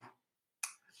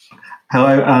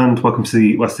Hello and welcome to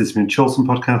the West Isthmian Chiltern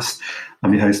podcast.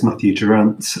 I'm your host Matthew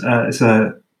Durrant. It's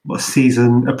a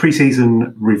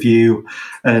pre-season review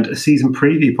and a season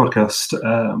preview podcast.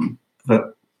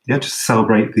 Just to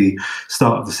celebrate the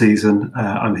start of the season.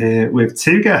 I'm here with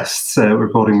two guests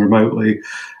recording remotely.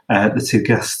 The two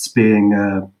guests being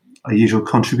our usual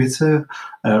contributor,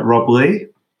 Rob Lee.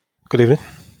 Good evening.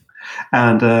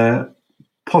 And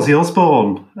Posy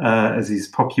Osborne, as he's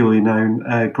popularly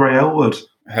known, Gray Ellwood.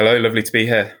 Hello, lovely to be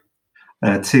here.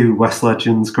 Two West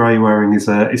legends, Gray wearing his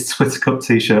Twitter Cup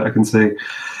t-shirt, I can see.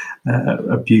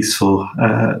 A beautiful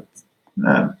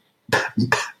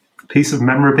piece of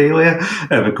memorabilia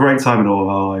of a great time in all of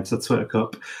our lives, a Twitter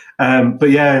Cup. In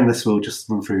this we'll just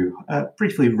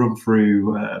briefly run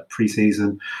through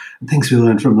pre-season and things we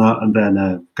learned from that, and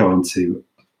then go on to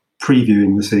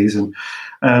previewing the season.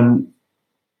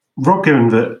 Rob, given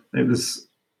that it was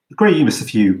great, you missed a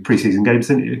few pre-season games,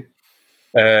 didn't you?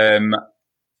 I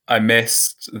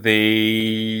missed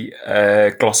the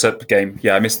Glossop game.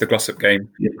 Yeah, I missed the Glossop game.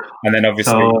 Yep. And then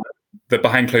obviously the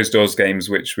behind closed doors games,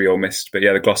 which we all missed. But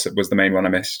yeah, the Glossop was the main one I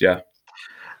missed, yeah.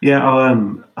 Yeah,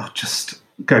 I'll just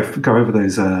go over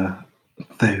those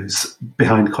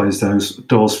behind closed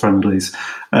doors friendlies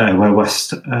where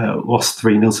West lost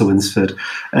 3-0 to Winsford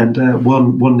and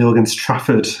 1-0 against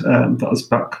Trafford. That was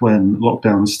back when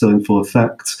lockdown was still in full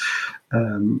effect.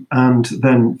 And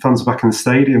then fans were back in the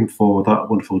stadium for that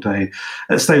wonderful day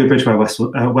at Staley Bridge, where West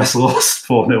lost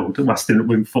 4-0. West didn't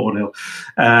win 4-0.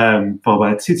 Followed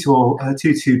by a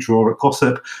 2-2 draw at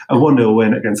Glossop, a 1-0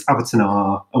 win against Abertyn,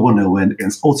 a 1-0 win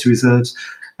against Alty Reserves.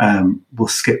 We'll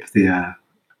skip the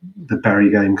Bury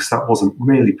game because that wasn't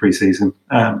really pre-season.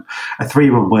 A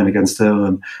 3-1 win against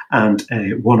Earlham and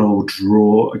a 1-0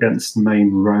 draw against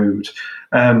Main Road.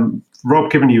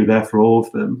 Rob, given you were there for all of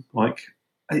them,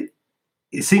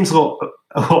 it seems a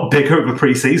lot bigger of a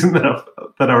pre-season than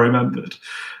I remembered.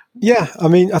 Yeah, I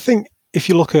mean, I think if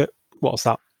you look at,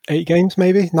 8 games,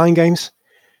 maybe 9 games?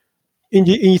 In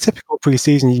your typical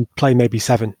pre-season, you play maybe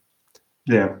 7.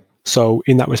 Yeah. So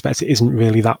in that respect, it isn't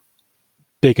really that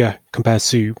bigger compared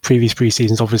to previous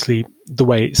pre-seasons. Obviously, the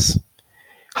way it's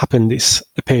happened, it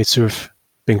appears to have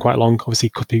been quite long. Obviously,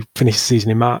 could be finished the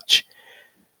season in March.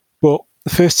 But the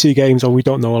first 2 games, we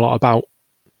don't know a lot about.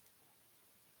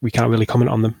 We can't really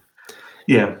comment on them.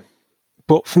 Yeah.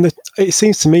 But it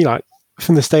seems to me like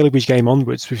from the Staley Bridge game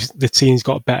onwards, the team's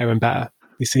got better and better.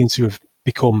 They seem to have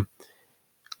become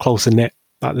closer knit.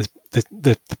 Like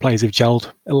the players have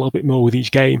gelled a little bit more with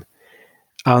each game.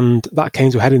 And that came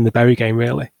to a head in the Bury game,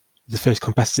 really, the first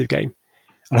competitive game.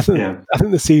 And I think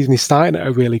the season is starting at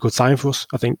a really good time for us.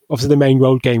 I think obviously the Main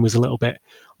Road game was a little bit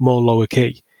more lower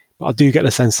key, but I do get the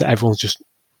sense that everyone's just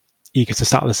eager to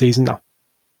start the season now.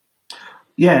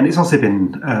 Yeah, and it's also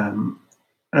been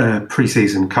a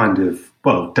pre-season kind of,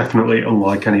 definitely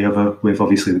unlike any other, with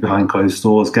obviously the behind closed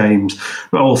doors games,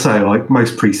 but also like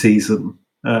most pre-season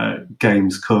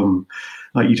games come,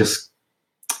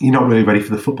 you're not really ready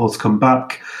for the football to come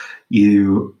back.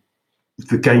 The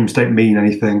games don't mean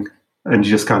anything, and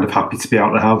you're just kind of happy to be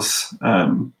out of the house.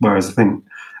 Whereas I think,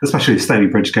 especially the Staley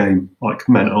Bridge game,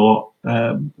 meant a lot.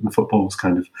 And the football was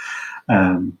kind of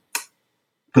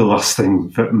the last thing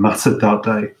that mattered that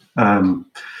day. That's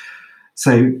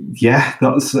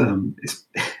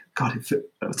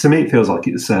to me it feels like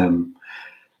it's the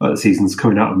season's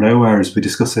coming out of nowhere, as we're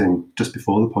discussing just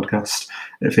before the podcast.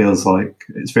 It feels like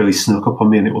it's really snuck up on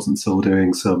me, and it wasn't until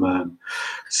doing some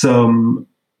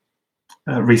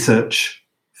research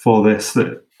for this that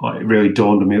it really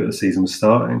dawned on me that the season was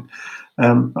starting.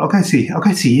 I'll go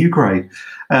to you, Gray.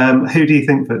 Who do you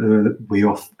think that were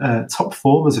your top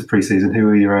performers of pre-season? Who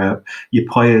are your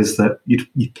players that you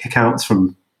pick out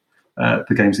from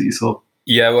the games that you saw?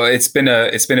 Yeah, well, it's been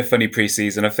a funny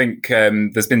pre-season. I think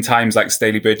there's been times like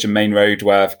Staley Bridge and Main Road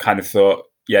where I've kind of thought,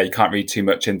 you can't read too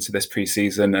much into this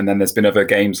pre-season, and then there's been other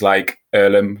games like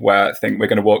Earlham where I think we're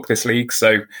going to walk this league.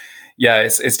 So yeah,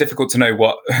 it's difficult to know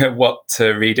what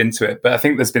to read into it. But I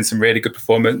think there's been some really good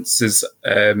performances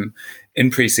in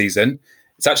pre-season.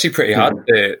 It's actually pretty hard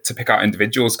to pick out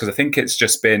individuals because I think it's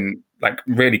just been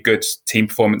really good team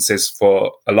performances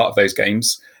for a lot of those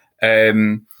games.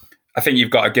 I think you've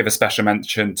got to give a special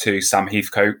mention to Sam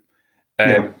Heathcote.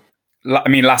 I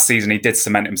mean, last season he did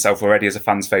cement himself already as a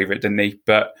fan's favourite, didn't he?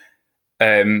 But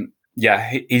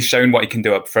he's shown what he can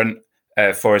do up front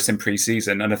for us in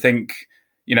pre-season. And I think,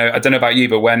 I don't know about you,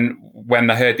 but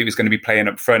when I heard he was going to be playing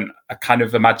up front, I kind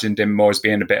of imagined him more as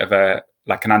being a bit of an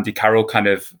Andy Carroll kind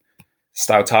of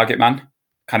style target man,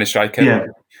 kind of striker. Yeah.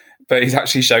 But he's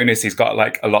actually shown us he's got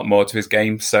a lot more to his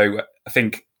game. So I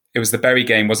think it was the Bury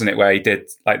game, wasn't it, where he did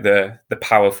the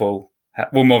powerful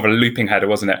more of a looping header,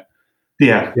 wasn't it?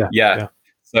 Yeah.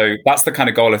 So that's the kind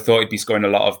of goal I thought he'd be scoring a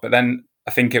lot of. But then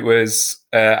I think it was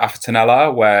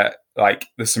Afatanella where like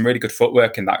there's some really good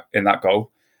footwork in that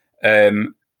goal.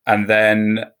 And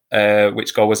then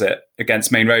which goal was it?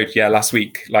 Against Main Road, last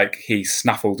week. Like he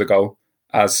snaffled a goal,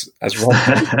 as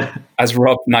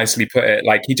Rob nicely put it.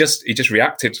 Like he just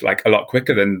reacted like a lot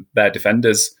quicker than their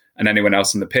defenders and anyone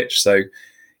else on the pitch. So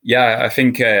I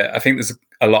think there's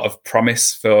a lot of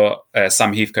promise for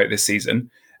Sam Heathcote this season.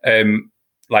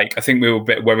 Like I think we were a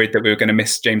bit worried that we were going to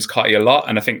miss James Cotty a lot,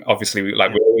 and I think obviously we're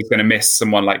always going to miss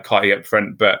someone like Cotty up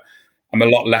front. But I'm a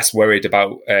lot less worried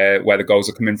about where the goals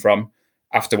are coming from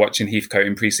after watching Heathcote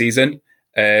in pre-season.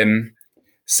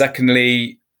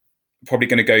 Secondly, probably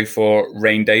going to go for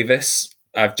Rain Davis.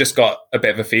 I've just got a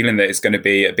bit of a feeling that it's going to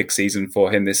be a big season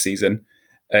for him this season.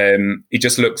 He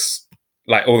just looks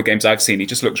like all the games I've seen. He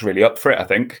just looks really up for it, I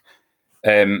think.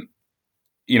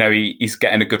 He's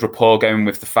getting a good rapport going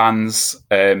with the fans.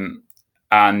 And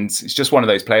it's just one of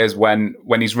those players when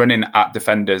he's running at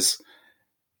defenders,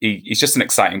 he's just an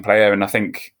exciting player. And I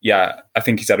think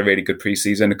he's had a really good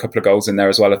pre-season, a couple of goals in there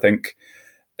as well, I think.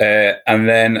 And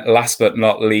then last but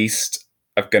not least,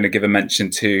 I'm going to give a mention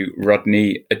to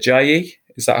Rodney Ajayi.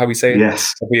 Is that how we say it?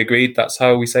 Yes. Have we agreed that's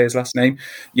how we say his last name?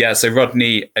 Yeah, so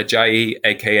Rodney Ajayi,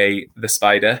 a.k.a. The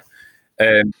Spider.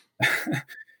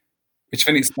 Which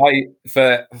I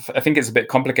think it's a bit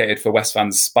complicated for West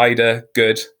fans. Spider,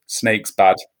 good. Snakes,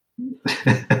 bad.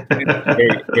 We're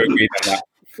agreed on that.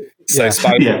 So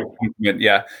Spider,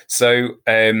 compliment, So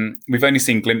we've only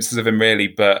seen glimpses of him really,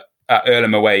 but at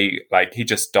Earlham away, like he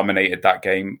just dominated that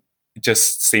game. It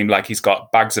just seemed like he's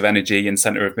got bags of energy in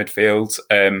centre of midfield,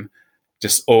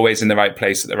 just always in the right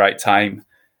place at the right time,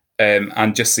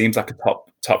 and just seems like a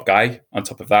top guy on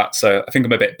top of that. So I think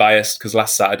I'm a bit biased because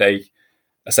last Saturday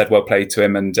I said well played to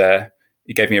him, and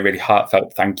he gave me a really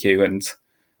heartfelt thank you. And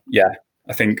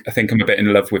I think I'm a bit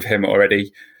in love with him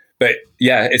already. But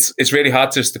it's really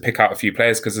hard just to pick out a few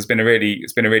players because it's been a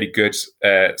really good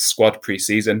squad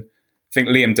pre-season. I think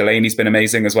Liam Delaney's been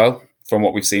amazing as well from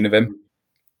what we've seen of him.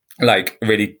 Like a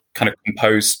really kind of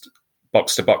composed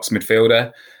box to box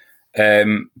midfielder.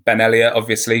 Ben Elliott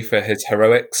obviously for his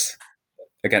heroics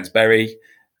against Bury,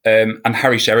 and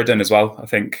Harry Sheridan as well. I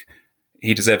think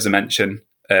he deserves a mention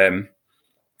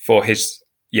for his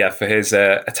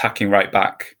attacking right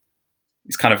back.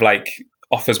 He's kind of like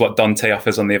offers what Dante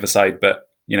offers on the other side, but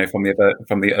from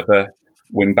the other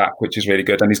wing back, which is really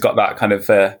good. And he's got that kind of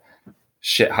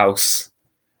shithouse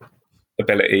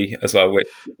ability as well,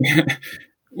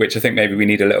 which I think maybe we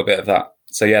need a little bit of that.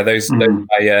 So those are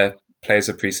my players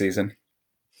of pre-season.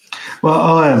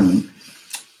 Well,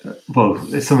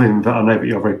 it's something that I know that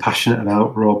you're very passionate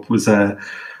about, Rob, was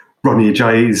Ronnie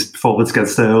Ajayi's performance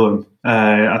against Earlham.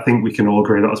 I think we can all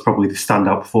agree that was probably the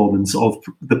standout performance of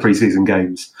the pre-season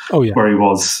games. Oh yeah, where he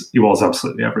was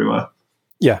absolutely everywhere.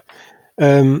 Yeah,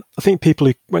 I think people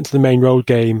who went to the Main Road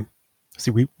game,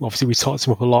 we talked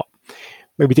him up a lot.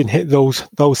 Maybe didn't hit those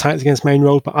heights against Main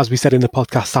Road, but as we said in the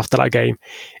podcast after that game,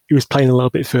 he was playing a little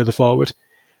bit further forward,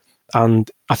 and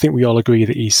I think we all agree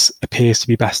that he appears to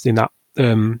be best in that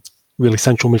really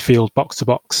central midfield, box to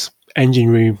box, engine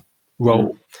room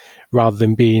role, rather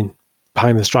than being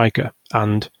behind the striker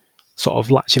and sort of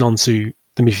latching onto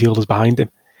the midfielders behind him.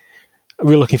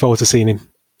 We're looking forward to seeing him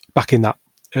back in that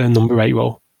number 8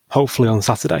 role, hopefully on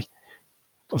Saturday.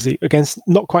 Obviously, against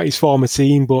not quite his former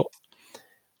team, but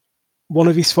one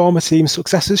of his former team's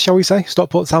successors, shall we say?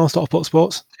 Stockport Town, Stockport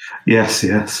Sports. Yes,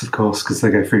 of course, because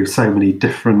they go through so many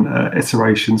different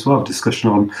iterations. We'll have a discussion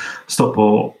on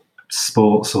Stockport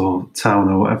Sports or Town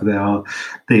or whatever they are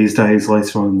these days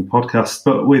later on in the podcast.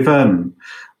 But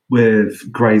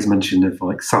with Gray's mention of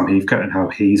like Sam Heathcote and how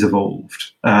he's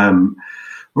evolved,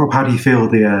 Rob, how do you feel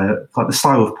the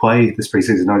style of play this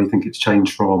pre-season? How do you think it's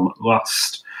changed from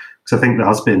last? Because I think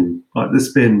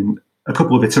there's been a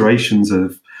couple of iterations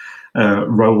of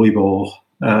rolly ball.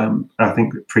 I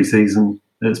think pre-season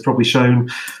has probably shown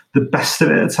the best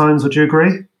of it at times. Would you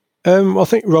agree? I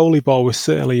think rolly ball was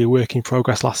certainly a work in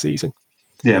progress last season.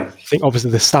 Yeah, I think obviously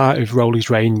the start of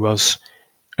Rowley's reign was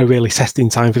a really testing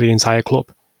time for the entire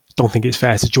club. Don't think it's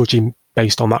fair to judge him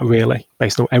based on that, really,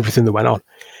 based on everything that went on.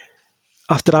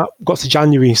 After that, got to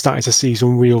January and started to see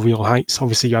some real heights.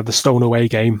 Obviously, you had the Stone away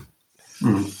game,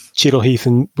 Cheadle Heath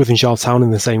and Wythenshawe Town in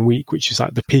the same week, which is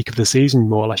like the peak of the season,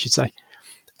 more or less, you'd say.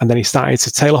 And then he started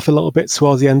to tail off a little bit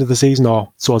towards the end of the season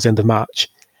or towards the end of March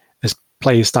as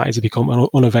players started to become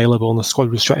unavailable and the squad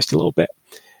was stretched a little bit.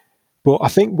 But I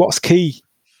think what's key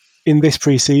in this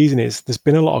pre-season is there's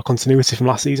been a lot of continuity from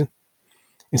last season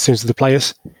in terms of the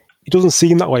players. it doesn't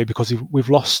seem that way because we've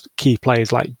lost key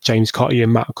players like James Cotty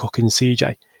and Matt Cook and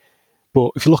CJ.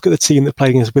 But if you look at the team that played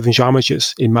against Withens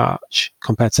Armatures in March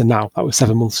compared to now, that was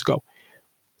 7 months ago,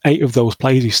 8 of those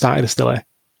players who started are still here.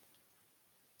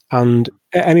 And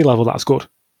at any level, that's good.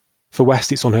 For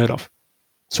West, it's unheard of.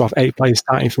 So I have 8 players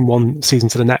starting from one season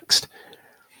to the next.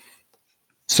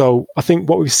 So I think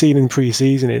what we've seen in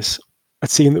pre-season is a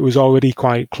team that was already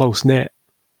quite close-knit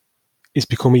is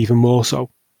become even more so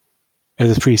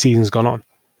as the pre-season's gone on.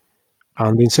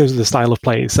 And in terms of the style of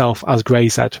play itself, as Gray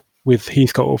said, with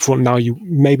Heathcote up front now, you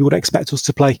maybe would expect us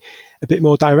to play a bit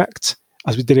more direct,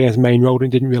 as we did against Main Road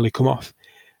and didn't really come off.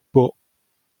 But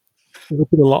there's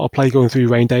been a lot of play going through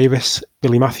Rain Davis,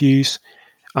 Billy Matthews,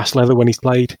 Ash Leather when he's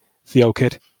played, Theo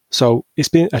Kidd. So it's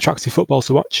been attractive football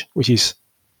to watch, which is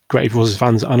great for us as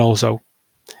fans. And also,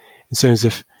 in terms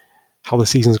of how the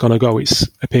season's going to go, it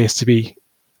appears to be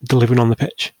delivering on the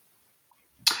pitch.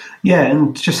 Yeah,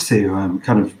 and just to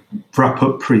kind of wrap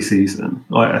up pre-season,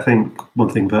 I think one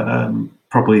thing that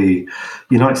probably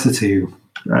unites the two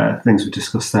things we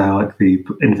discussed there, like the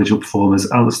individual performers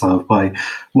and the style of play,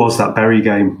 was that Bury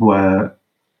game where,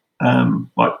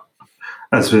 like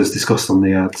as was discussed on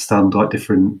the stand, like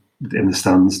different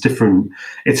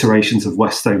iterations of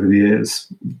West over the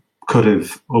years could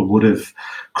have or would have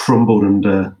crumbled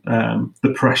under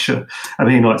the pressure. I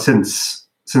mean, like since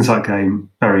that game,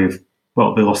 Bury have.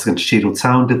 Well, they lost against Cheadle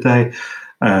Town, did they?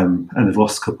 And they've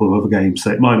lost a couple of other games, so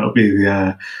it might not be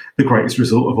the greatest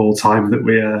result of all time that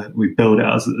we billed it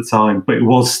as at the time, but it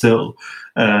was still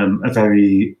a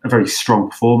very strong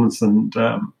performance. And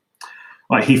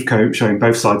like Heathcote showing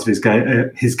both sides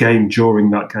of his game during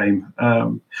that game,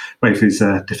 both his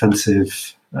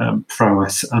defensive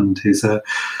prowess and his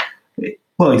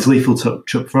lethal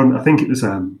touch up front. I think it was.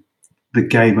 The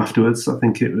game afterwards, I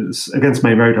think it was against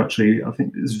Main Road, actually. I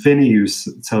think it was Vinny who was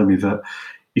telling me that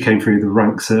he came through the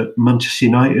ranks at Manchester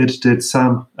United, did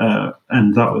Sam?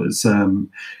 And that was,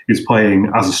 he was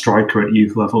playing as a striker at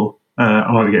youth level.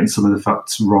 I might be getting some of the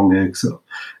facts wrong here, so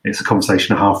it's a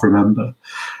conversation I half remember.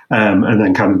 And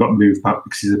then kind of got moved back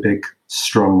because he's a big,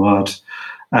 strong lad.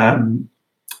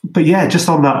 But yeah, just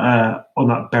on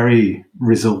that Bury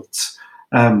result,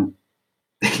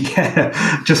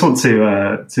 yeah, just want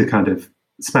to kind of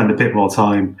spend a bit more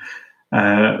time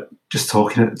just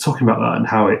talking about that and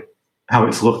how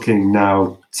it's looking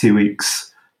now 2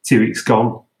 weeks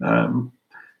gone,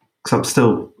 because I'm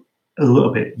still a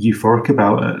little bit euphoric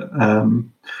about it,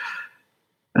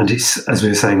 and it's, as we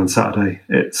were saying on Saturday,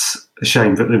 it's a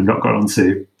shame that they've not got on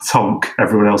to tonk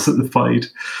everyone else that they've played.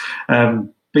 But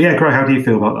yeah, Gray, how do you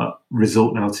feel about that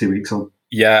result now 2 weeks on?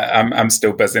 Yeah, I'm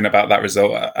still buzzing about that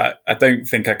result. I don't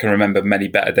think I can remember many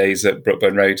better days at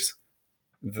Brookburn Road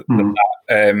than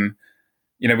that.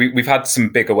 We've had some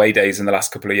big away days in the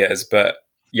last couple of years, but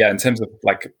yeah, in terms of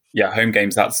home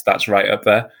games, that's right up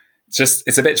there.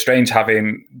 It's a bit strange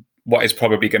having what is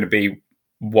probably going to be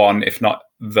one, if not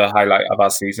the highlight of our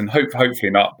season. Hopefully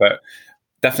not, but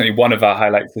definitely one of our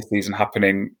highlights this season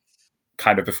happening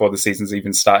kind of before the season's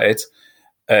even started.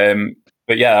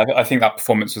 But yeah, I think that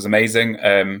performance was amazing.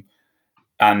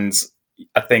 And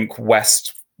I think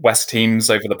West teams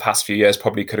over the past few years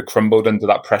probably could have crumbled under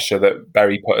that pressure that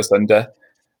Bury put us under.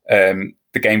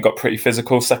 The game got pretty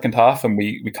physical second half, and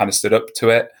we kind of stood up to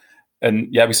it. And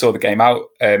yeah, we saw the game out.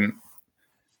 I'm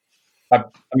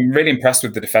really impressed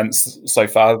with the defence so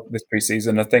far this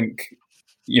pre-season. I think,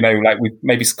 we've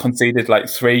maybe conceded like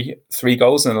three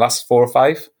goals in the last 4 or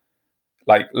 5,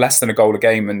 like less than a goal a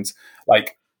game. And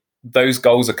like, those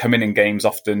goals are coming in games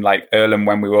often, like Earlham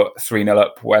when we were 3-0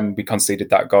 up when we conceded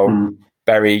that goal.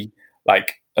 Bury,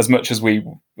 like as much as we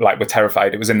were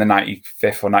terrified, it was in the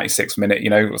 95th or 96th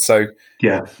minute, So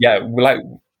yeah,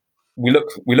 we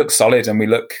look solid, and we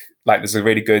look like there's a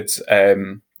really good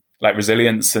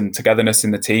resilience and togetherness in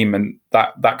the team, and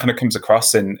that kind of comes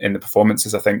across in the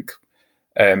performances. I think,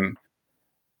 I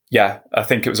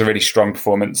think it was a really strong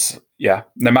performance. Yeah,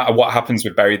 no matter what happens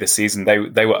with Bury this season,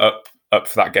 they were up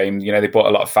for that game. They brought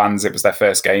a lot of fans. It was their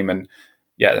first game, and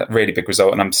yeah, really big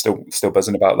result. And I'm still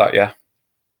buzzing about that. Yeah.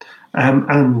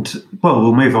 And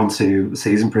we'll move on to the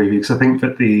season preview, because I think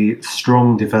that the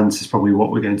strong defence is probably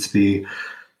what we're going to be.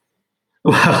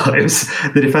 Well,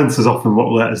 the defence was often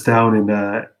what let us down in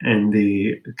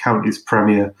the county's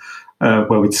Premier,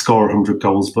 where we'd score 100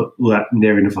 goals but let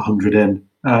near enough 100 in.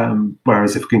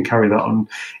 Whereas if we can carry that on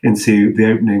into the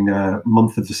opening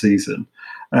month of the season.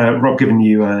 Rob, given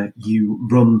you do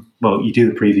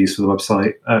the previews for the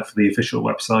website, for the official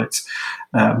website.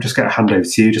 I'm just going to hand over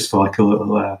to you just for like a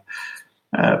little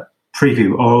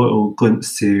preview or a little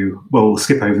glimpse to. Well, we'll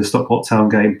skip over the Stockport Town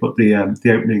game, but the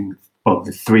opening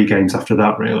the 3 games after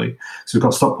that, really. So we've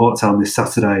got Stockport Town this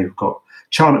Saturday. We've got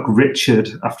Charnock Richard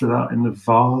after that in the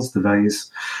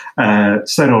Vase.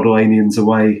 Stonewall Delanians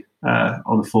away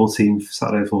on the 14th,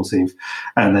 Saturday 14th,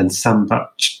 and then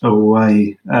Sandbach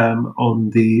away on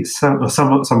the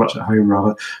Sandbach at home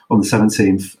rather on the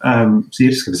 17th. So you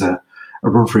just give us a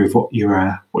run through of what you're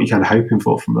kind of hoping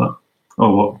for from that,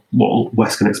 or what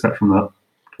West can expect from that.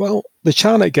 Well, the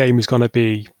Charnock game is going to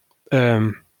be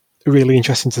really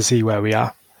interesting to see where we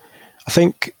are. I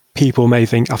think people may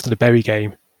think after the Bury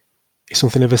game it's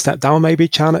something of a step down, maybe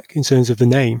Charnock in terms of the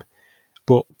name,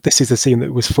 but this is a team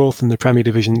that was 4th in the Premier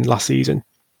Division last season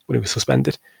when it was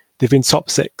suspended. They've been top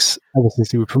 6 ever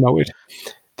since they were promoted.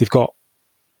 They've got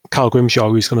Carl Grimshaw,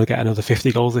 who's going to get another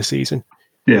 50 goals this season.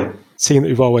 Yeah, team that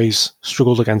we've always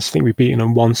struggled against. I think we've beaten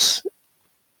them once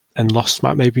and lost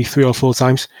maybe 3 or 4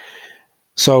 times.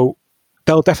 So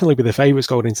they'll definitely be the favourites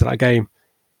going into that game.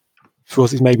 For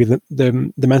us, it's maybe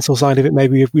the mental side of it.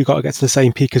 Maybe we've got to get to the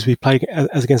same peak as we play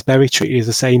as against Bury. Treated as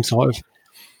the same sort of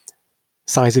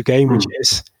size of game, which it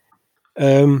is.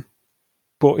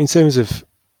 But in terms of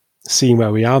seeing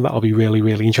where we are, that'll be really,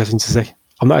 really interesting to see.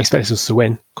 I'm not expecting us to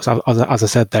win because, as I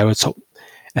said, they're a top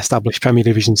established Premier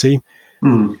Division team.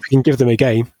 If we can give them a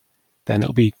game, then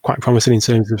it'll be quite promising in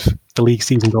terms of the league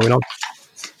season going on.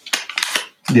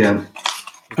 Yeah.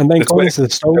 And then going into the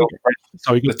Stone...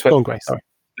 Sorry, go on, Gray. Sorry.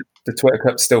 The Twitter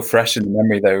Cup's still fresh in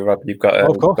memory, though, Rob. You've got...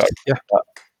 of course, yeah.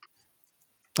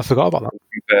 I forgot about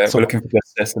that. We're looking for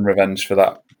justice and revenge for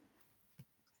that.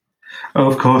 Oh,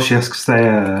 of course, yes, because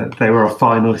they were our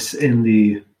finalists in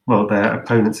their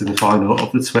opponents in the final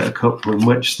of the Twitter Cup, in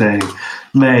which they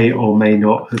may or may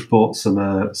not have brought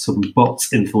some bot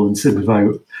influence in the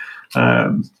vote.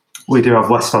 We do have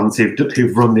West fans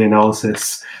who've run the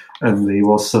analysis, and there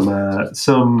was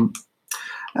some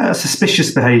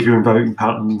suspicious behaviour in voting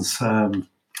patterns,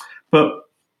 but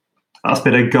that's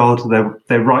been a god.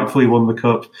 They rightfully won the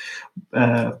cup.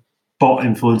 Bot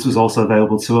influence was also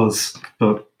available to us,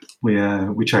 but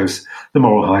we chose the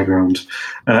moral high ground.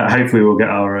 Hopefully we'll get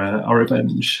our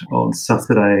revenge on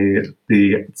Saturday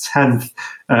the 10th.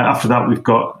 After that, we've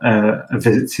got a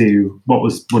visit to what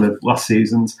was one of last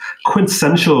season's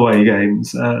quintessential away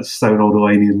games, Stonewall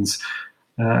Delanians.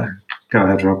 Go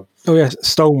ahead, Rob. Oh yeah,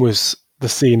 Stone was the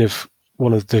scene of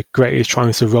one of the greatest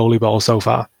triumphs of rollerball so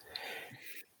far.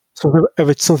 Something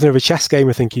of a chess game,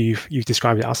 I think you've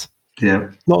described it as.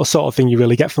 Yeah. Not a sort of thing you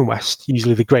really get from West.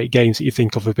 Usually the great games that you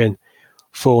think of have been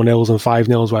 4-0s and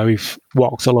 5-0s where we've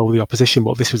walked all over the opposition,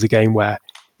 but this was a game where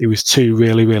there was 2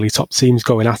 really, really top teams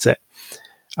going at it,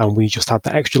 and we just had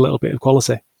that extra little bit of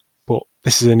quality. But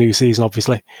this is a new season,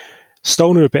 obviously.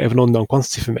 Stone are a bit of an unknown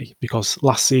quantity for me, because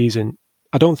last season,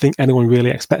 I don't think anyone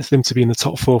really expected them to be in the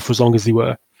top 4 for as long as they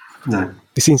were. No.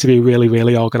 They seem to be a really,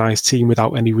 really organised team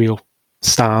without any real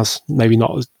stars. Maybe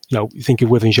not as, you think of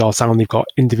Withenshaw Town, they've got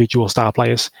individual star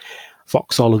players,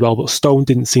 Vauxhall as well, but Stone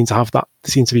didn't seem to have that. They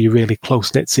seemed to be a really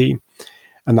close-knit team,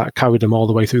 and that carried them all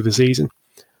the way through the season.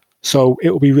 So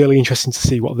it will be really interesting to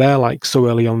see what they're like so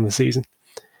early on in the season.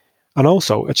 And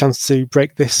also a chance to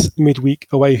break this midweek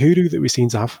away hoodoo that we seem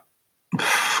to have.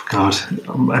 God,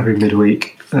 every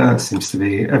midweek seems to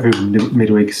be a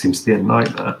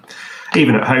nightmare.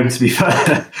 Even at home, to be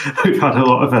fair, we've had a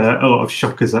lot of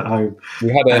shockers at home. We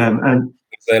had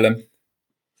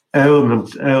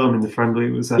Earlham in the friendly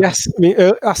was. Yes, I mean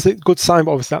that's a good sign,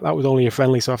 but obviously that was only a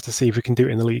friendly, so I have to see if we can do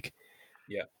it in the league.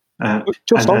 Yeah.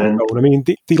 Just on goal, I mean,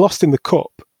 they lost in the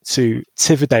cup to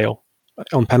Tiverdale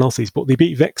on penalties, but they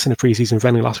beat Vix in a pre-season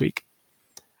friendly last week.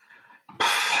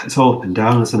 It's all up and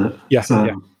down, isn't it? Yeah.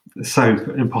 It's so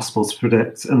impossible to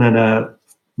predict. And then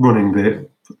running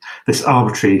this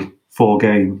arbitrary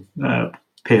 4-game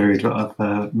period that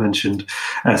I've mentioned,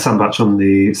 Sandbach on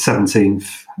the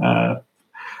 17th.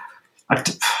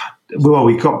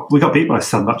 We got beat by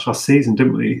Sandbach last season,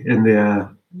 didn't we? In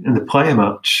the player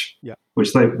match, yeah,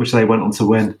 which they went on to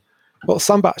win. Well,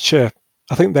 Sandbach,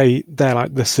 I think they're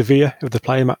like the Sevilla of the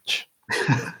player match.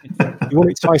 They won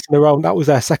it twice in a row. That was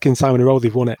their second time in a row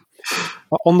they've won it.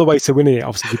 On the way to winning it,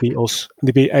 obviously they beat us.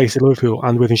 They beat AFC Liverpool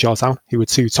and Withenshaw Town, who were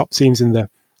 2 top teams in the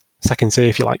second tier,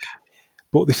 if you like.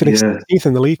 But they finished 16th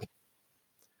in the league.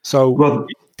 So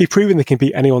they've proven they can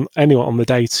beat anyone on the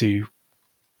day, to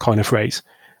coin a phrase.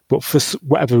 But for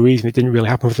whatever reason, it didn't really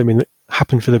happen for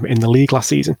them in the league last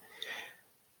season.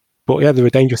 But yeah, they're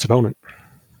a dangerous opponent.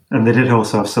 And they did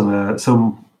also have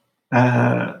some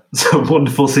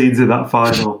wonderful scenes in that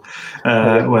final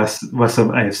where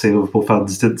some AFC Liverpool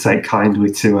fans didn't take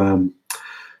kindly to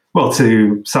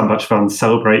Sandbach fans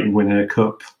celebrating winning a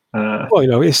cup.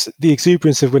 It's the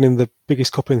exuberance of winning the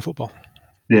biggest cup in football.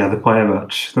 Yeah, the player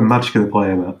match, the magic of the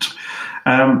player match.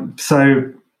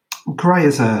 So, Gray,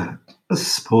 as a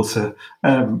supporter,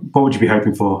 what would you be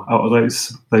hoping for out of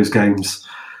those games?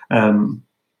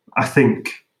 I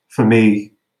think for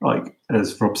me, like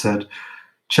as Rob said,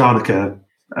 Charnock are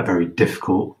a very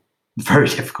difficult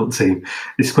team.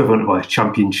 It's equivalent of a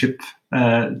championship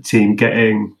team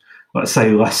getting, let's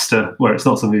say, Leicester, where it's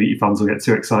not something that your fans will get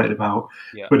too excited about.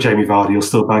 Yeah. But Jamie Vardy will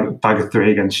still bag a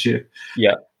 3 against you.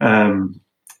 Yeah.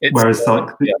 Whereas,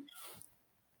 go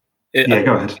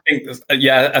ahead.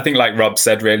 I think like Rob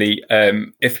said, really,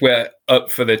 if we're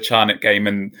up for the Charnock game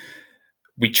and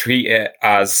we treat it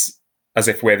as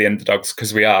if we're the underdogs,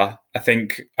 because we are, I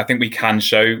think we have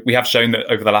shown that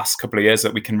over the last couple of years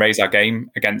that we can raise our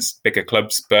game against bigger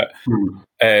clubs. But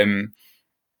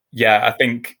I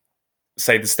think,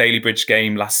 say, the Stalybridge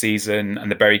game last season and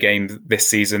the Bury game this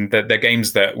season, they're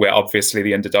games that we're obviously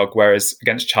the underdog, whereas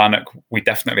against Charnock, we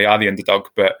definitely are the underdog.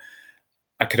 But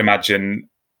I could imagine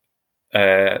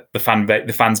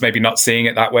the fans maybe not seeing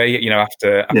it that way,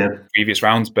 after previous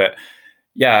rounds. But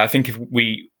I think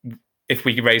if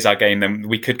we raise our game, then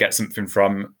we could get something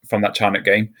from that Charnock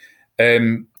game.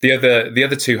 The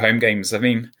other 2 home games, I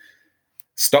mean,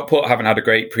 Stockport haven't had a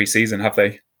great pre-season, have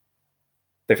they?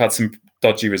 They've had some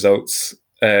dodgy results.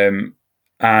 And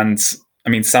I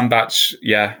mean, Sandbach,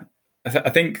 I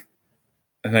think,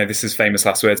 I know this is famous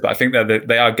last words, but I think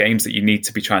they are games that you need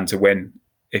to be trying to win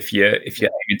if you're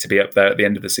aiming to be up there at the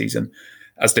end of the season,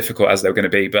 as difficult as they're going to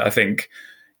be. But I think,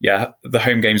 the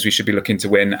home games we should be looking to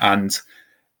win. And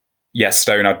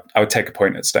Stone, I would take a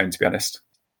point at Stone, to be honest.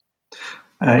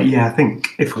 I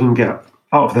think if we can get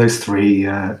out of those three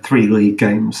league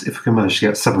games, if we can manage to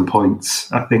get 7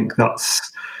 points, I think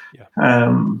that's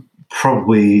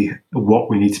probably what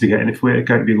we need to be getting if we're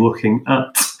going to be looking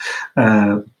at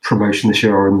promotion this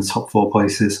year or in the top 4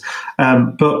 places.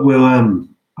 But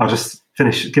I'll just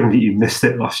finish, given that you missed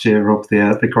it last year, Rob,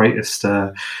 the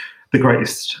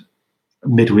greatest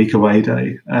midweek away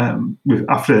day.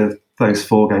 After those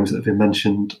 4 games that have been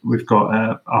mentioned, we've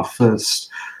got our first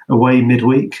away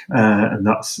midweek, and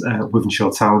that's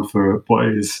Wythenshawe Town for what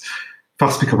is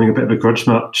fast becoming a bit of a grudge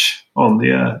match on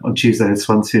Tuesday the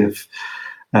 20th.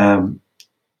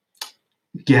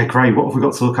 Great. What have we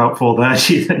got to look out for there,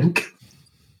 do you think?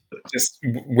 Just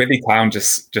Withy Town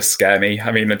just scare me.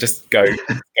 I mean, I just go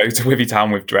to Withy Town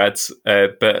with dreads.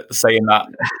 But saying that,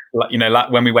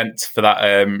 when we went for that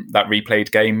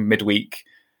replayed game midweek,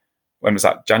 when was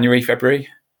that? January, February?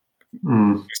 It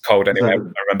was cold anyway. I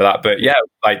remember that. But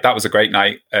that was a great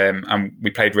night, and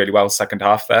we played really well second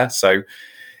half there. So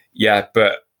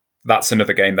but that's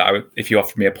another game that if you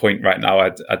offered me a point right now,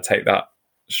 I'd take that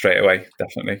straight away,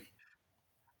 definitely.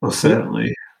 Well,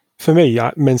 certainly. For me,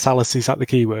 mentality is the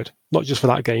key word, not just for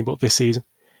that game, but this season.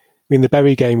 I mean, the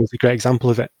Bury game was a great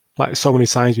example of it. Like, so many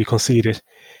times we conceded,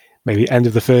 maybe end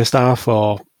of the first half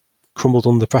or crumbled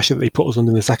under the pressure that they put us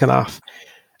under in the second half.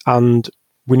 And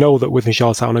we know that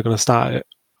Wythenshawe Town are going to start at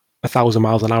 1,000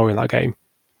 miles an hour in that game,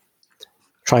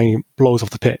 trying to blow us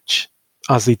off the pitch,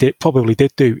 as they probably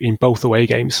did do in both away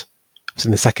games. So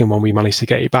in the second one, we managed to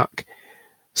get it back.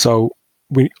 So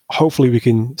hopefully we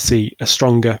can see a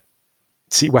stronger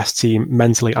West team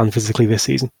mentally and physically this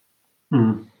season.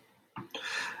 Well,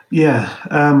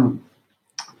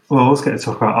 let's get to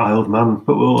talk about Isle of Man,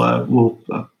 but we'll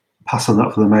pass on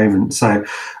that for the moment. So,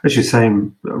 as you're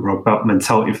saying, Rob, about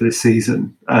mentality for this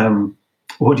season,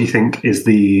 what do you think is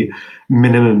the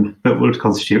minimum that would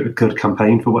constitute a good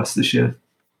campaign for West this year?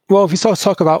 Well, if you sort of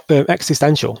talk about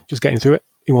existential, just getting through it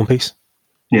in one piece,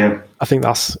 I think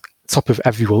that's top of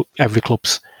every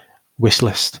club's wish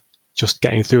list. Just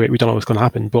getting through it. We don't know what's going to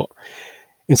happen, but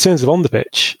in terms of on the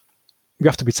pitch, we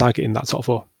have to be targeting that top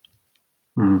 4.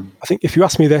 I think if you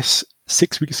asked me this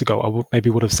 6 weeks ago, I maybe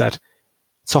would have said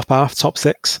top half, top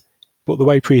 6. But the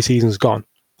way pre-season's gone,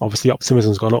 obviously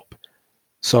optimism's gone up.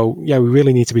 So we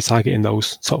really need to be targeting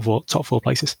those top four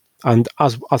places. And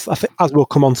as we'll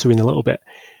come on to in a little bit,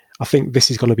 I think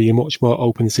this is going to be a much more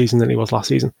open season than it was last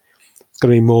season. It's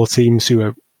going to be more teams who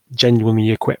are genuinely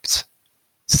equipped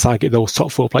to target those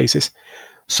top 4 places.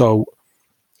 So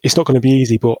it's not going to be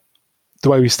easy, but the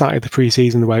way we started the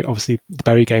pre-season, the way obviously the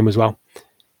Bury game as well,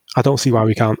 I don't see why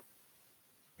we can't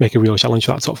make a real challenge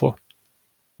for that top 4.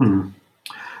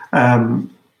 And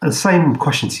same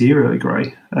question to you, really,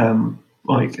 Gray.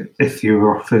 Like, if you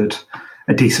were offered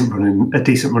a decent run in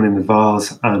the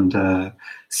Vars and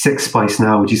 6th place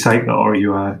now, would you take that, or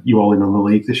are you all in on the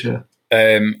league this year?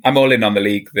 I'm all in on the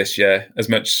league this year, as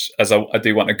much as I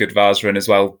do want a good Vars run as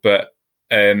well. But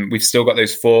we've still got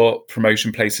those 4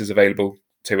 promotion places available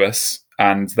to us,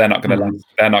 and they're not going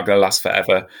to last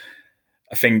forever.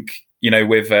 I think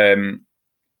with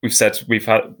we've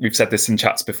said this in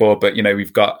chats before, but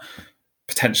we've got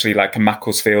potentially like a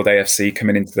Macclesfield AFC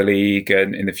coming into the league,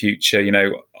 and in the future,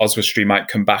 Oswestry might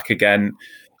come back again.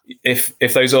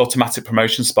 If those automatic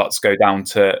promotion spots go down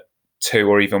to 2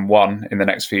 or even 1 in the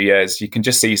next few years, you can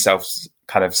just see yourself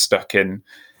kind of stuck in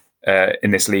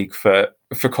this league for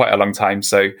quite a long time.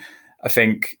 So I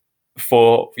think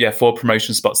for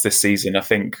promotion spots this season, I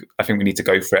think we need to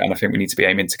go for it, and I think we need to be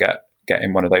aiming to get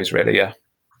in one of those, really.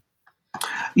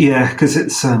 Yeah, because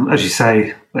it's as you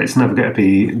say, it's never going to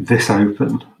be this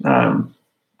open.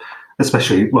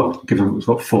 Especially, given we've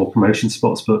got 4 promotion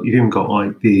spots, but you've even got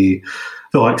like the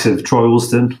likes of Troy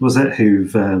Alston, was it,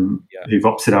 who've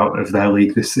opted out of their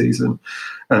league this season,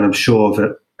 and I'm sure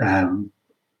that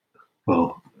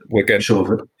Wigan,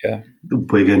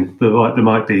 Wigan, but there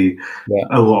might be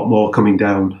a lot more coming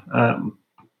down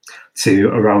to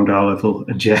around our level,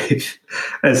 and Jay,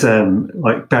 as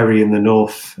like Bury in the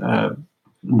north of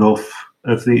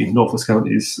the North West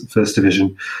Counties First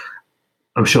Division.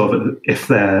 I'm sure that if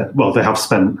they have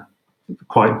spent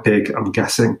quite big, I'm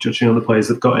guessing, judging on the players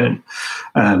they've got in.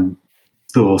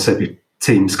 There'll also be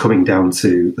teams coming down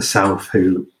to the south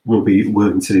who will be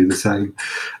willing to do the same,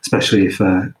 especially if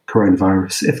and when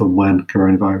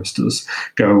coronavirus does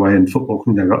go away and football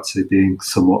can go back to being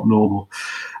somewhat normal.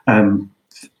 I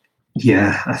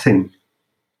think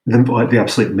the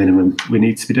absolute minimum we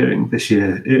need to be doing this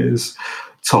year is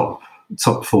top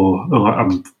 4.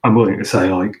 I'm willing to say,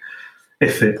 like,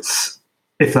 if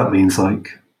that means like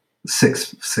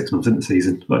six months into the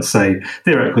season, let's say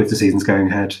theoretically if the season's going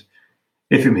ahead,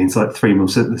 if it means like 3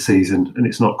 months into the season and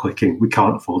it's not clicking, we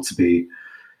can't afford to be.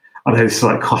 I know it's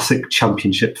like a classic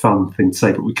Championship fan thing to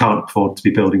say, but we can't afford to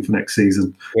be building for next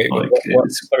season. Wait,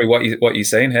 sorry, what are you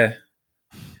saying here?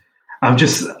 I'm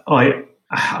just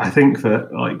I think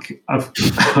that like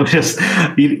I'm just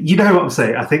you know what I'm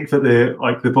saying. I think that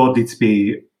the board needs to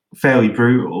be fairly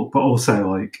brutal, but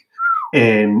also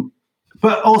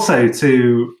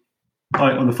to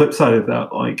like on the flip side of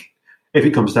that, like if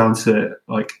it comes down to it,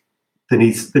 like there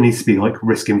needs to be like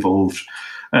risk involved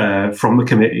from the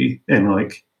committee, and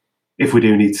like if we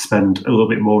do need to spend a little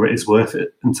bit more, it is worth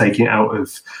it, and taking it out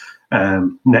of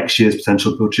next year's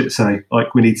potential budget. Say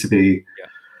like we need to be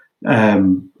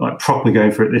like properly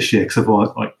going for it this year, because otherwise,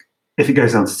 like if it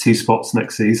goes down to 2 spots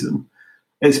next season,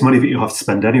 it's money that you'll have to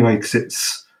spend anyway,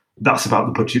 because that's about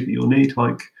the budget that you'll need.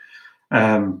 Like,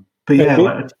 but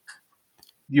yeah,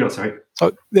 you're sorry.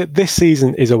 So this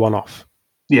season is a one-off.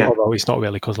 Yeah, although it's not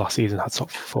really, because last season had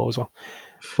top 4 as well.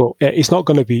 But it's not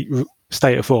going to be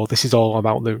stay at 4. This is all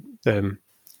about the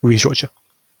restructure.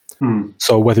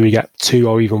 So whether we get 2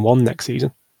 or even 1 next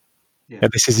season,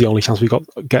 this is the only chance we got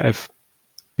of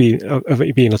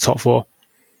it being a top 4.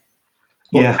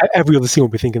 Well, every other team will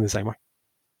be thinking the same way.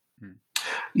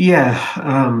 Yeah,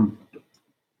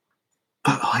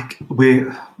 but like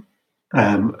we're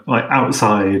like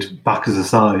outside backers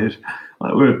aside,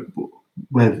 like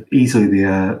we're easily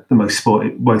the most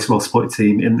well supported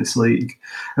team in this league,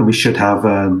 and we should have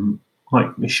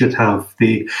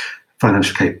the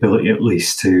financial capability at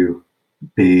least to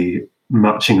be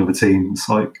matching other teams.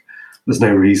 Like there's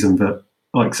no reason that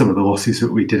like some of the losses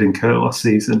that we did incur last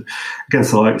season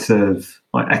against the likes of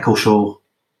like Eccleshall,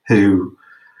 who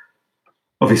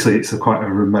obviously it's quite a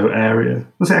remote area.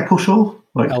 Was it Eccleshall?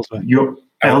 Like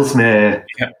Ellesmere.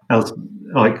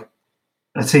 Like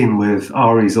a team with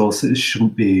our resources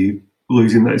shouldn't be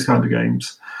losing those kind of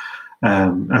games.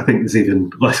 I think there's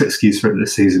even less excuse for it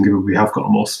this season, given we have got a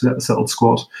more settled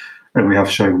squad, and we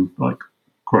have shown like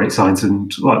great signs.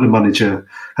 And like the manager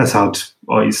has had,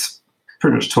 he's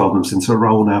pretty much 12 months into a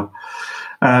role now.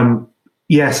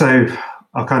 So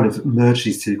I'll kind of merge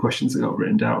these 2 questions that got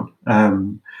written down.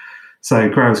 So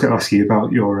Gray, I was going to ask you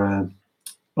about your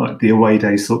like the away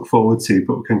days to look forward to,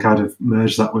 but we can kind of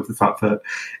merge that with the fact that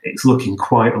it's looking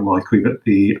quite unlikely that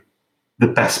the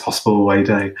best possible away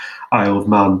day, Isle of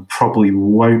Man, probably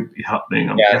won't be happening,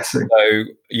 I'm guessing. So,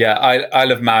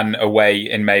 Isle of Man away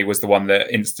in May was the one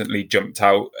that instantly jumped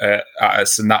out at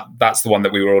us, and that's the one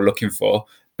that we were all looking for.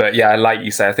 But yeah, like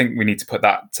you say, I think we need to put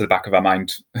that to the back of our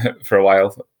mind for a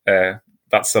while.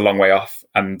 That's a long way off,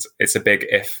 and it's a big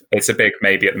if. It's a big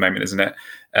maybe at the moment, isn't it?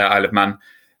 Isle of Man.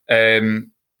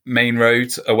 Main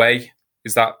Road away,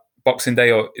 is that Boxing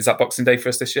Day, or is that Boxing Day for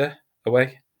us this year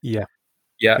away? Yeah,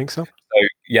 I think so. So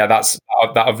yeah, that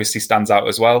obviously stands out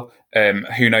as well.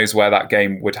 Who knows where that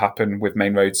game would happen with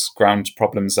Main Road's ground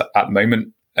problems at the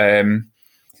moment. And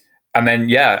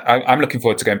then I'm looking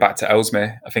forward to going back to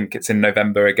Ellesmere. I think it's in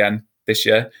November again this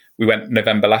year. We went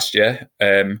November last year.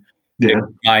 Yeah.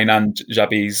 Mine and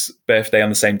Jabi's birthday on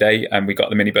the same day, and we got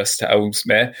the minibus to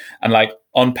Ellesmere. And like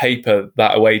on paper,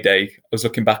 that away day, I was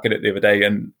looking back at it the other day,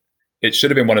 and it should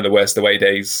have been one of the worst away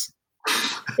days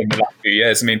in the last few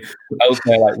years. I mean,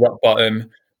 Ellesmere, like rock bottom,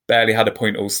 barely had a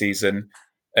point all season.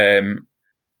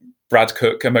 Brad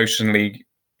Cook emotionally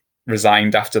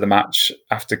resigned after the match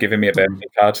after giving me a birthday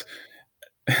card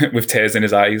with tears in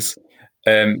his eyes.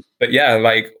 But yeah,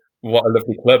 like what a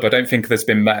lovely club. I don't think there's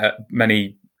been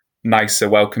many nicer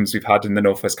welcomes we've had in the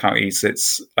Northwest Counties.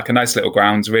 It's like a nice little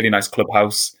ground, really nice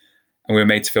clubhouse, and we were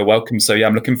made to feel welcome. So yeah,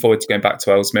 I'm looking forward to going back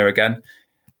to Ellesmere again.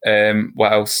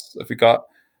 What else have we got?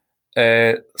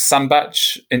 Sandbach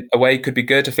away could be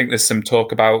good. I think there's some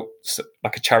talk about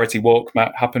like a charity walk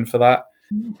might happen for that.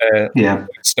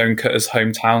 Stonecutter's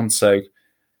hometown. So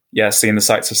yeah, seeing the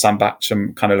sights of Sandbach,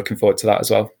 I'm kind of looking forward to that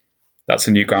as well. That's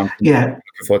a new ground. Yeah,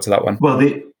 looking forward to that one. Well,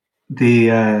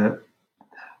 the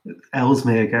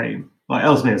Ellesmere game, like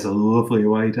Ellesmere is a lovely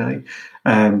away day,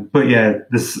 but yeah,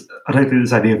 I don't think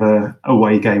there's any other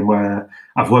away game where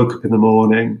I've woke up in the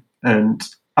morning and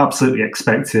absolutely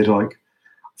expected like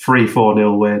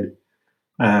 3-4-0 win,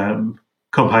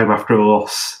 come home after a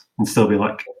loss and still be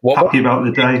like happy about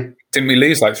the day. Didn't we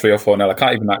lose like 3 or 4-0? I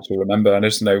can't even actually remember. I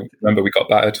just remember we got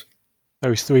battered. It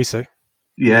was 3-2.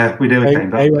 Yeah, we did.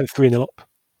 They went 3-0 up.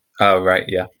 Oh right,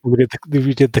 yeah. We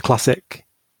did the classic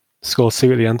score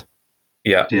 2 at the end.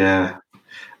 Yeah.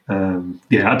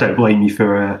 I don't blame you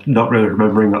for not really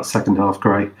remembering that second half,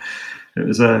 Gray. It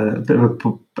was a bit of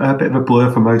a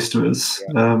blur for most of us.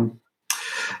 Well,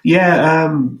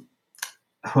 on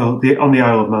the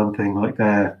Isle of Man thing, like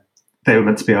they were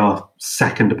meant to be our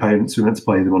second opponents. We were meant to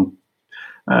play them on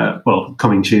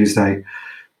coming Tuesday,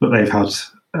 but they've had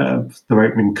their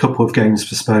opening couple of games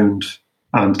postponed,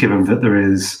 and given that there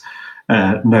is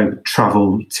no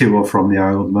travel to or from the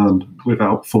Isle of Man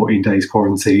without 14 days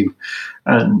quarantine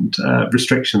and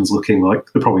restrictions looking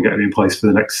like they're probably going to be in place for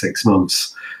the next 6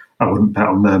 months, I wouldn't bet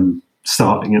on them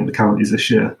starting in the counties this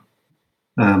year.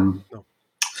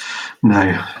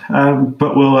 No.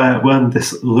 But we'll end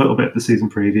this little bit of the season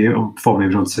preview before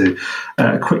moving on to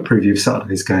a quick preview of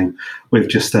Saturday's game with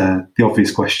just the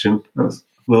obvious question.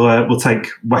 We'll take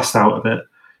West out of it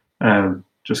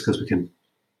just because we can,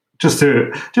 just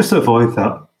to avoid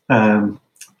that,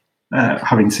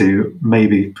 having to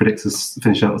maybe predict us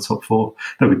finishing out the top 4.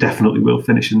 Though we definitely will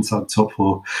finish inside the top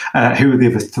 4. Who are the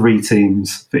other 3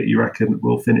 teams that you reckon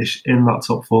will finish in that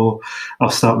top 4? I'll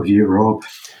start with you, Rob.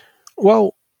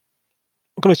 Well,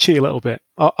 I'm going to cheat a little bit.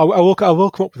 I will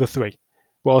come up with a 3.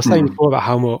 Well, I was saying before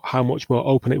about how much more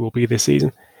open it will be this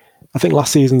season. I think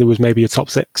last season there was maybe a top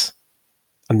 6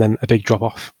 and then a big drop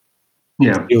off.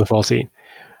 Yeah. The other 14.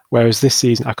 Whereas this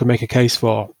season I could make a case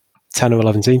for 10 or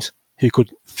 11 teams who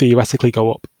could theoretically go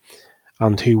up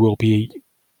and who will be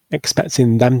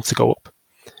expecting them to go up.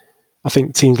 I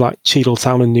think teams like Cheadle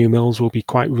Town and New Mills will be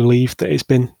quite relieved that it's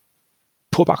been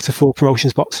put back to full promotion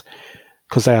spots,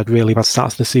 because they had really bad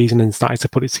starts to the season and started to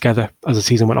put it together as the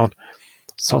season went on.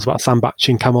 So talks about Sandbach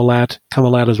and Camel Laird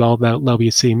as well. They'll be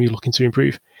a team who's looking to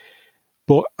improve.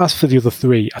 But as for the other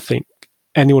 3, I think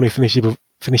anyone who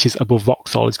finishes above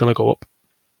Vauxhall is going to go up.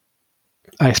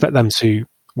 I expect them to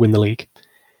win the league.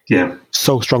 Yeah.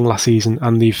 So strong last season,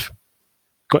 and they've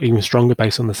got even stronger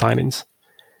based on the signings.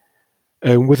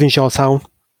 Wythenshawe Town,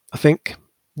 I think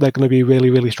they're going to be really,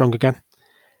 really strong again.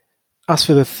 As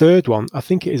for the third one, I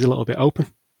think it is a little bit open.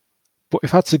 But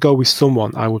if I had to go with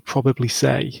someone, I would probably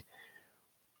say,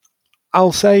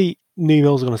 I'll say New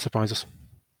Mills are going to surprise us.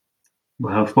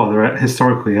 Well, they're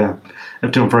historically,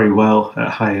 have done very well at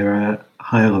higher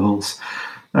levels.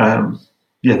 They're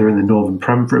in the Northern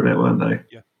Prem for a bit, weren't they?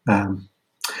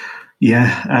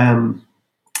 Yeah.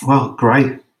 Well,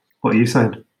 Gray, what are you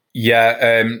saying?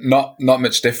 Yeah, not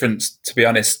much difference, to be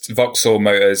honest. Vauxhall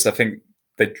Motors, I think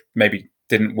they maybe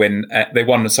didn't win. They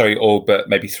won, all but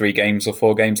maybe 3 games or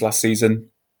 4 games last season.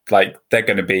 Like they're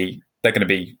going to be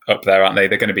up there, aren't they?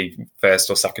 They're going to be first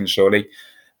or second, surely.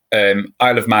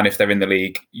 Isle of Man, if they're in the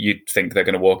league, you'd think they're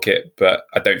going to walk it, but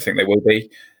I don't think they will be.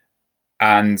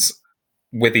 And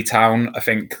Withy Town, I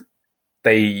think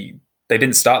they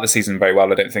didn't start the season very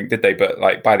well, I don't think, did they? But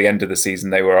like by the end of the season,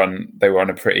 they were on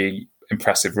a pretty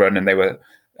impressive run, and they were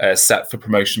set for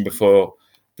promotion before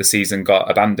the season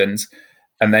got abandoned.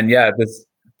 And then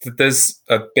there's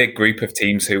a big group of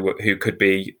teams who could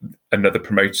be another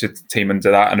promoted team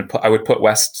under that, and I would put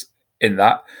West in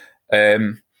that.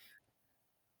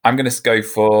 I'm going to go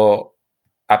for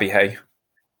Abbey Hay.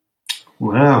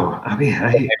 Wow, Abbey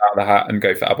Hay. Out of the hat and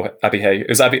go for Abbey Hay. It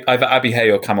was either Abbey Hay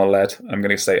or Camel Laird. I'm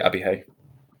going to say Abbey Hay.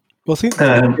 Well, it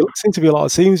seems to be a lot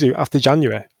of teams who, after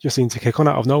January, just seem to kick on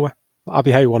out of nowhere.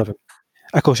 Abbey Hay, one of them.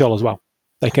 Eccleshall as well.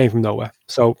 They came from nowhere.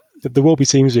 So there will be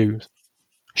teams who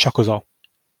shock us all.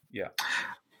 Yeah.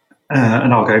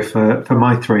 And I'll go for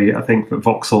my three. I think that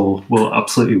Vauxhall will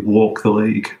absolutely walk the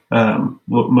league,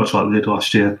 much like they did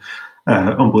last year.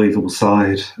 Unbelievable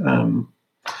side. One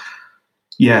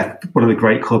of the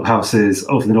great clubhouses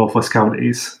of the North West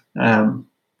Counties.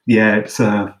 It's.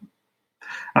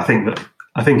 I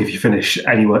think if you finish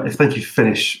anywhere, if you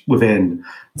finish within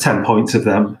 10 points of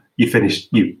them, you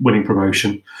winning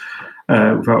promotion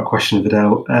without a question of a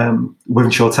doubt.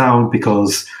 Wythenshawe Town,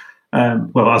 because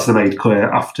as they made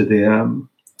clear after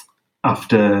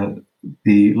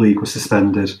the league was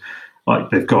suspended, like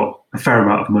they've got a fair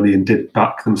amount of money and did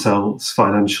back themselves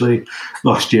financially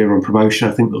last year on promotion.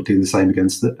 I think they'll do the same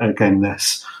again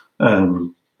this.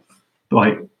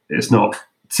 It's not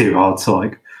too hard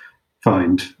to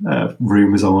find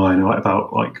rumours online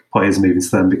about players moving to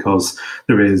them, because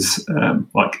there is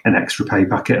an extra pay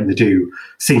packet, and they do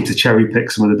seem to cherry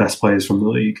pick some of the best players from the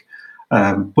league,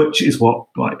 which is what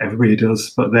everybody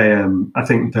does. But they, I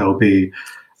think they'll be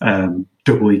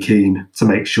doubly keen to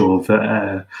make sure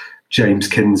that James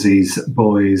Kinsey's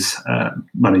boys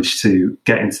manage to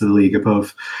get into the league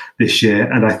above this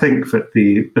year. And I think that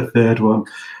the third one,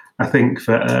 I think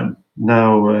that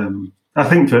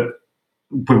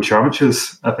Wythenshawe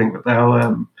Amateurs, I think that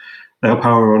they'll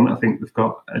power on. I think they've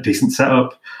got a decent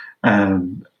setup.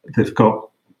 They've got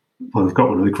one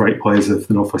of the great players of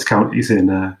the North West Counties they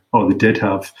did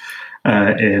have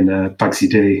in Bagsy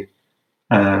D.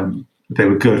 They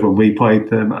were good when we played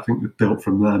them. I think they've built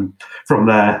from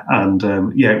there. And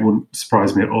it wouldn't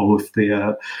surprise me at all if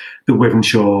the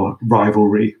Wythenshawe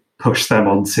rivalry pushed them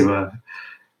on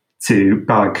to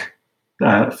bag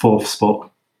fourth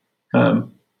spot.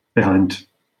 Behind,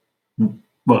 I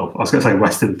was going to say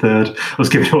Western third. I was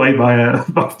giving away my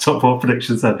top four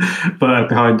predictions then, but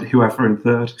behind whoever in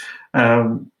third.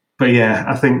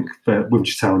 I think that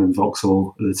Wythenshawe Town and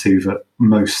Vauxhall are the two that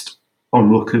most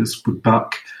onlookers would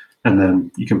back, and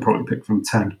then you can probably pick from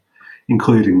 10,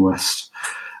 including West.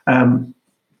 We'll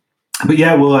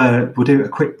do a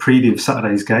quick preview of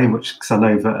Saturday's game, because I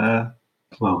know that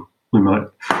we might.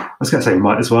 I was going to say we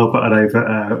might as well, but I know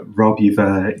that Rob, you've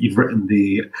written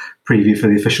the preview for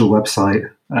the official website,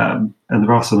 and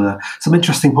there are some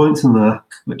interesting points in there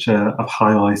which I've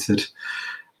highlighted.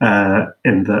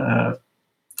 In that,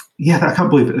 I can't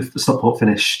believe that Stockport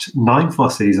finished 9th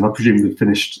last season. I presume they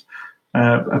finished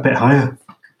a bit higher.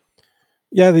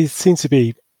 Yeah, they seem to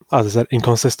be, as I said,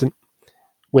 inconsistent.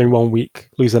 Win one week,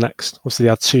 lose the next. Obviously, they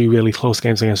had 2 really close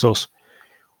games against us.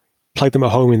 Played them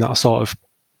at home in that sort of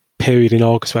period in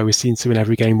August where we seem to win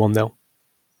every game 1-0.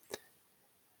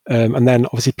 And then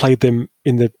obviously played them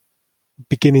in the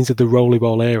beginnings of the rolly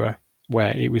ball era,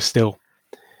 where it was still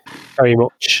very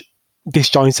much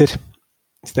disjointed.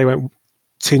 So they went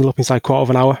 2-0 up inside quarter of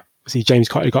an hour. Obviously James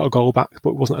Cotter got a goal back, but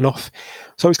it wasn't enough.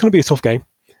 So it's going to be a tough game.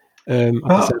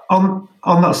 On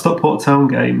that Stockport Town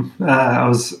game, I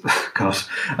was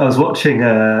watching.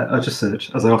 I just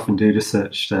searched, as I often do,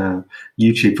 searched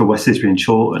YouTube for West Isbury and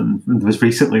Chorlton. And there was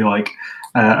recently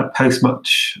a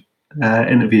post-match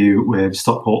interview with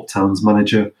Stockport Town's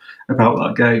manager about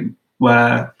that game,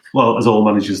 where, as all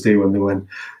managers do when they win,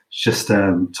 just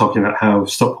talking about how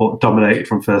Stockport dominated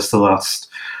from first to last.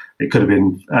 It could have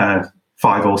been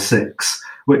 5 or 6,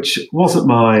 which wasn't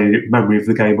my memory of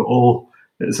the game at all.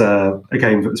 It's a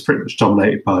game that was pretty much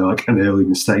dominated by an early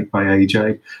mistake by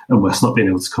AJ, and West not being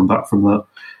able to come back from that.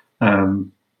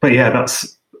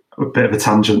 That's a bit of a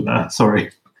tangent there.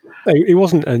 Sorry. It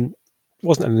wasn't an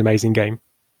amazing game.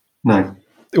 No,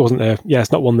 it wasn't.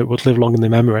 It's not one that would live long in the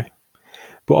memory.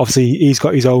 But obviously, he's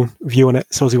got his own view on it.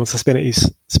 So as he wants to spin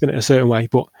it a certain way.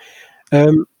 But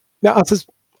as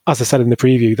I said in the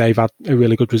preview, they've had a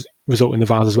really good result in the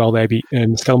Vars as well. They beat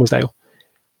Skelmersdale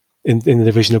in the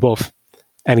division above.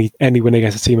 Any win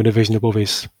against a team in division above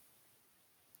is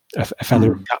a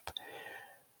feather in the cap.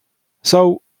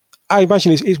 So I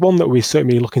imagine it's one that we're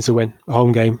certainly looking to win, a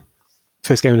home game,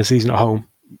 first game of the season at home.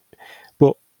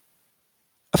 But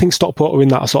I think Stockport are in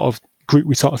that sort of group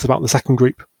we talked about, the second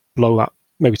group below that,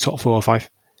 maybe top 4 or 5.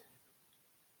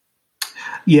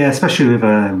 Yeah, especially with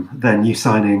their new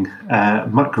signing,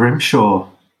 Matt Grimshaw,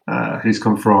 who's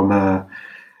come from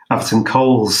Everton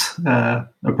Coles, a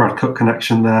Brad Cook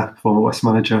connection there, former West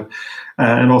manager,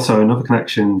 and also another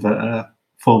connection that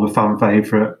former fan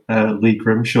favourite Lee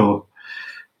Grimshaw.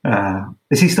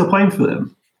 Is he still playing for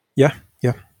them? Yeah.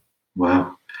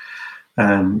 Wow.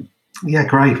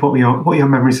 Great. What were your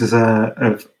memories of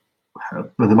the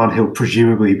man who'll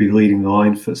presumably be leading the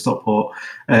line for Stockport,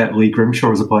 Lee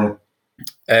Grimshaw, as a player?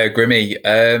 Grimmy.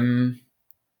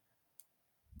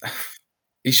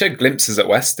 He showed glimpses at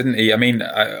West, didn't he? I mean,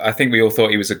 I think we all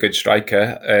thought he was a good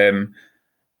striker.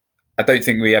 I don't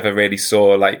think we ever really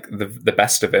saw like the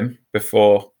best of him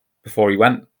before he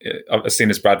went. As soon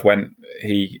as Brad went,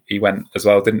 he went as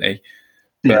well, didn't he?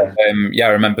 But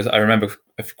I remember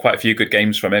quite a few good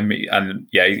games from him, and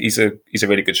yeah, he's a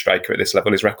really good striker at this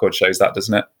level. His record shows that,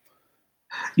 doesn't it?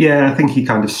 Yeah, I think he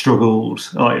kind of struggled.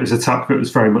 Like, it was a attack that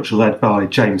was very much led by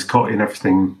James Cotty, and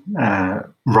everything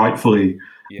rightfully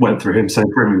went through him. So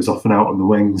Grimmy was off and out on the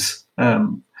wings.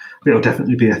 It'll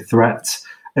definitely be a threat.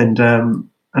 And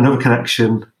another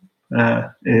connection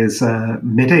is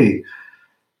Midi,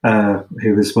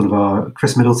 who was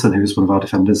Chris Middleton, who was one of our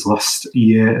defenders last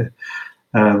year.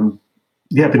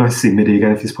 It'd be nice to see Midi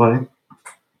again if he's playing.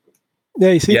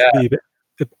 Yeah, he seems to be a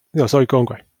bit. No, sorry, go on,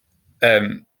 Gray. I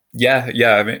mean,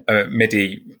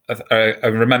 Midi. I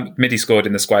remember Midi scored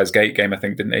in the Squires Gate game, I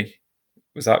think, didn't he?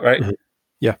 Was that right? Mm-hmm.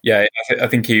 Yeah. I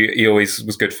think he always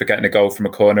was good for getting a goal from a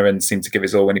corner and seemed to give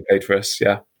his all when he played for us.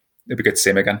 Yeah, it'd be good to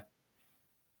see him again.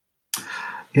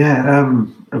 Yeah,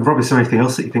 and Rob, is there anything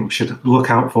else that you think we should look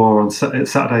out for on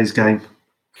Saturday's game?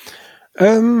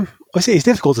 I see. It's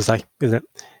difficult to say, isn't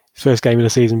it? First game of the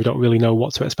season, we don't really know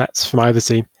what to expect from either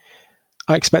team.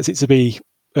 I expect it to be,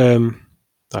 I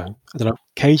don't know,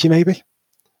 cagey maybe.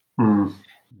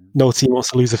 No team wants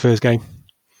to lose the first game.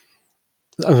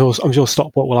 I'm sure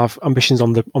Stockport will have ambitions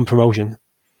on promotion.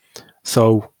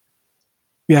 So,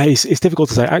 yeah, it's difficult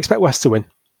to say. I expect West to win,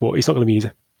 but it's not going to be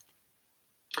easy.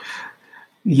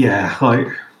 Yeah,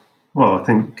 I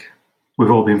think we've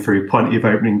all been through plenty of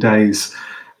opening days.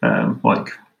 Like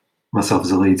myself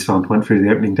as a Leeds fan, went through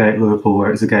the opening day at Liverpool,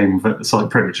 where it's a game that's like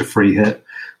pretty much a free hit.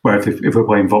 Where if we're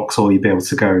playing Vauxhall, you'd be able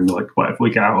to go and like whatever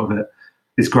we get out of it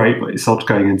is great. But it's odd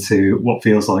going into what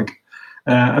feels like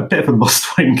a bit of a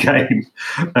must-win game,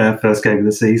 first game of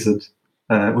the season.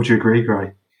 Would you agree,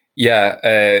 Gray?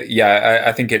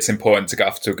 I think it's important to get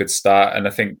off to a good start, and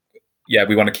I think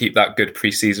we want to keep that good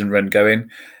pre-season run going.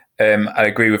 I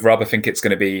agree with Rob. I think it's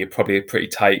going to be probably a pretty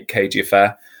tight, cagey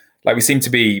affair. Like, we seem to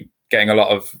be getting a lot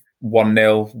of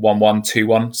 1-0, 1-1,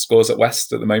 2-1 scores at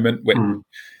West at the moment, which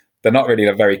they're not really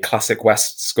a very classic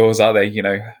West scores, are they? You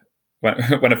know,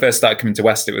 when I first started coming to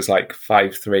West, it was like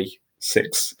 5-3,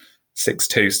 6-2,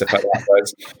 stuff like that.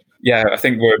 Whereas, I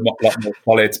think we're a lot more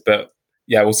solid, but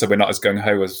also we're not as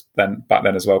gung-ho as back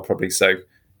then as well, probably. So,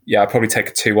 I'd probably take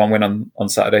a 2-1 win on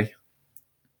Saturday.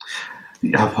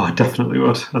 Yeah, I definitely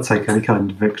would. I'd take any kind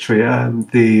of victory.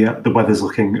 The weather's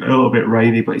looking a little bit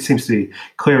rainy, but it seems to be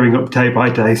clearing up day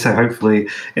by day. So hopefully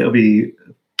it'll be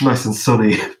nice and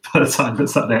sunny by the time that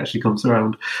Saturday actually comes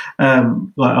around.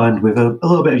 And with a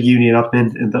little bit of union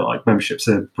admin in that, like, memberships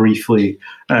are briefly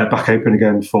back open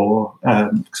again for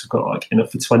because we've got like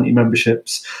enough for 20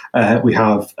 memberships. We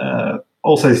have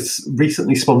also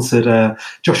recently sponsored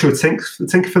Joshua Tinker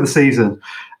for the season.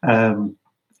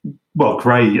 Well,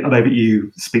 Gray, I know that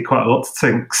you speak quite a lot to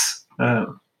Tinks. Try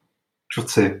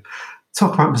to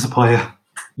talk about him as a player.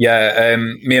 Yeah,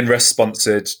 me and Russ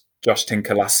sponsored Josh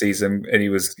Tinker last season, and he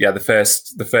was the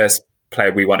first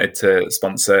player we wanted to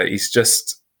sponsor. He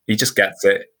just gets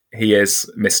it. He is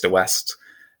Mr. West.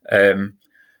 He'll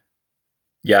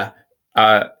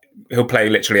play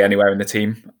literally anywhere in the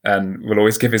team, and will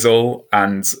always give his all.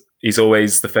 And he's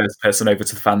always the first person over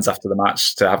to the fans after the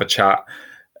match to have a chat.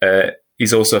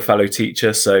 He's also a fellow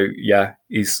teacher, so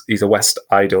he's a West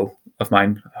idol of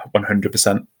mine,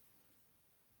 100%.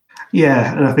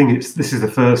 Yeah, and I think this is the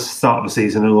first start of the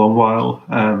season in a long while,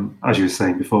 as you were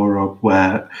saying before, Rob,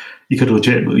 where you could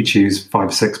legitimately choose 5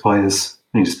 or 6 players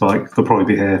and you just like, they'll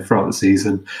probably be here throughout the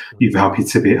season. You'd be happy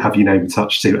to have your name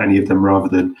attached to any of them, rather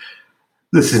than,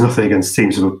 this is nothing against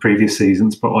teams of previous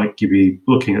seasons, but like, you'd be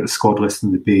looking at the squad list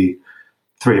and there'd be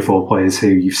 3 or 4 players who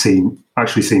you've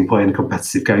actually seen play in a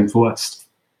competitive game for West.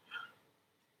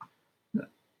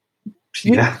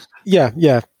 Yeah,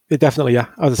 it definitely. Yeah,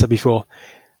 as I said before,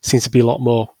 seems to be a lot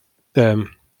more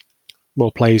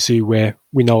players who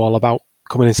we know all about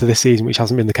coming into this season, which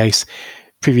hasn't been the case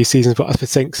previous seasons. But as for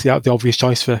Tinks, the obvious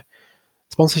choice for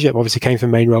sponsorship obviously came from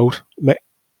Main Road,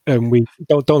 and we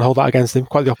don't hold that against him.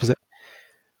 Quite the opposite.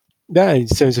 Yeah, in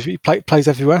terms of he plays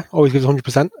everywhere, always gives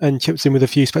 100%, and chips in with a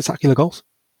few spectacular goals.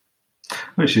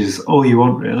 Which is all you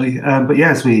want, really. But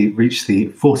as we reach the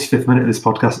 45th minute of this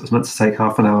podcast, it was meant to take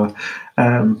half an hour.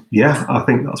 I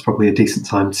think that's probably a decent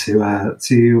time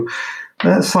to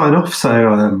sign off.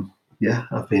 So,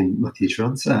 I've been Matthew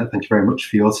Durrant. Thank you very much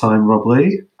for your time, Rob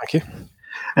Lee. Thank you.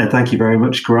 And thank you very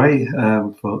much, Gray,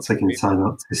 for taking the time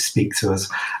out to speak to us.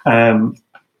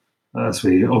 As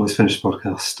we always finish the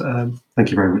podcast, thank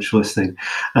you very much for listening.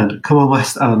 And come on,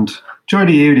 West, and join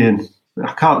the union.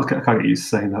 I can't get used to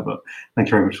saying that, but thank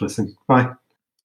you very much for listening. Bye.